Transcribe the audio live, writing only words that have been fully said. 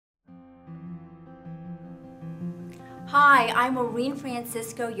Hi, I'm Maureen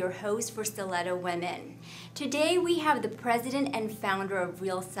Francisco, your host for Stiletto Women. Today we have the president and founder of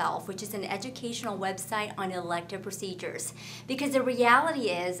Real Self, which is an educational website on elective procedures. Because the reality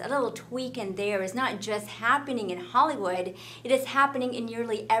is, a little tweak in there is not just happening in Hollywood, it is happening in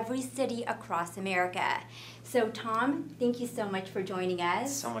nearly every city across America. So Tom, thank you so much for joining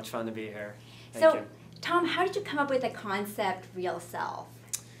us. So much fun to be here. Thank you. Tom, how did you come up with the concept Real Self?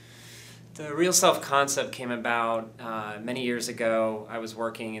 The Real Self concept came about many years ago. I was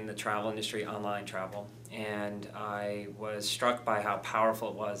working in the travel industry, online travel, and I was struck by how powerful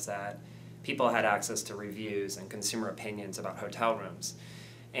it was that people had access to reviews and consumer opinions about hotel rooms.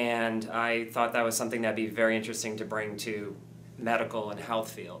 And I thought that was something that'd be very interesting to bring to medical and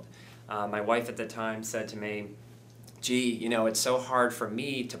health field. My wife at the time said to me, gee, you know, it's so hard for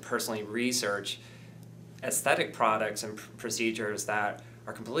me to personally research aesthetic products and procedures that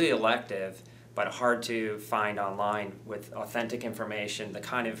are completely elective, but hard to find online with authentic information, the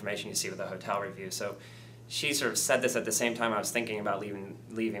kind of information you see with a hotel review. So she sort of said this at the same time I was thinking about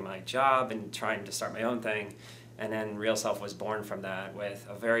leaving my job and trying to start my own thing. And then Real Self was born from that, with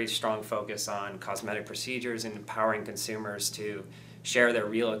a very strong focus on cosmetic procedures and empowering consumers to share their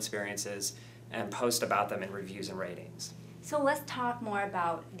real experiences and post about them in reviews and ratings. So let's talk more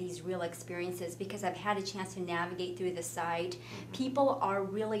about these real experiences, because I've had a chance to navigate through the site. People are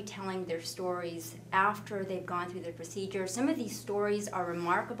really telling their stories after they've gone through the procedure. Some of these stories are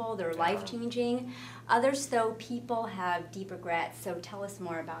remarkable, they're life-changing. Others, though, people have deep regrets. So tell us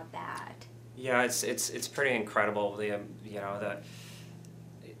more about that. Yeah, it's pretty incredible. The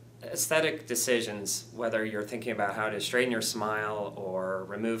aesthetic decisions, whether you're thinking about how to straighten your smile or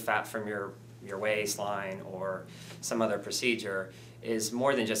remove fat from your waistline or some other procedure, is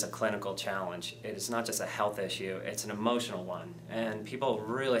more than just a clinical challenge. It is not just a health issue, it's an emotional one. And people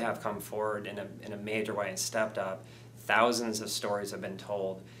really have come forward in a major way and stepped up. Thousands of stories have been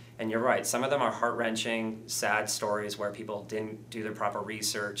told. And you're right, some of them are heart-wrenching, sad stories where people didn't do their proper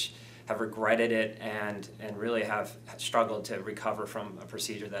research, have regretted it, and really have struggled to recover from a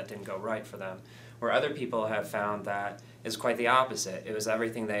procedure that didn't go right for them. Where other people have found that is quite the opposite. It was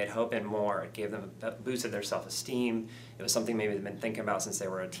everything they had hoped and more. It gave them boosted their self-esteem. It was something maybe they've been thinking about since they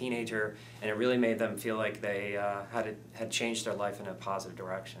were a teenager, and it really made them feel like they had changed their life in a positive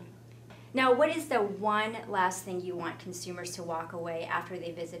direction. Now, what is the one last thing you want consumers to walk away after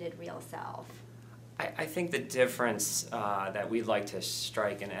they visited Real Self? I think the difference that we'd like to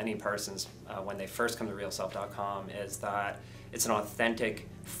strike in any person's when they first come to realself.com is that it's an authentic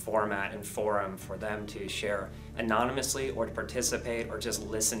format and forum for them to share anonymously or to participate or just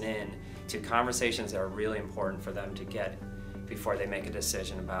listen in to conversations that are really important for them to get before they make a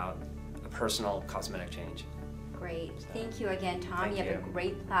decision about a personal cosmetic change. Great. Thank you again, Tom. Thank you have a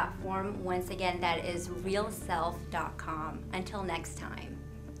great platform. Once again, that is realself.com. Until next time.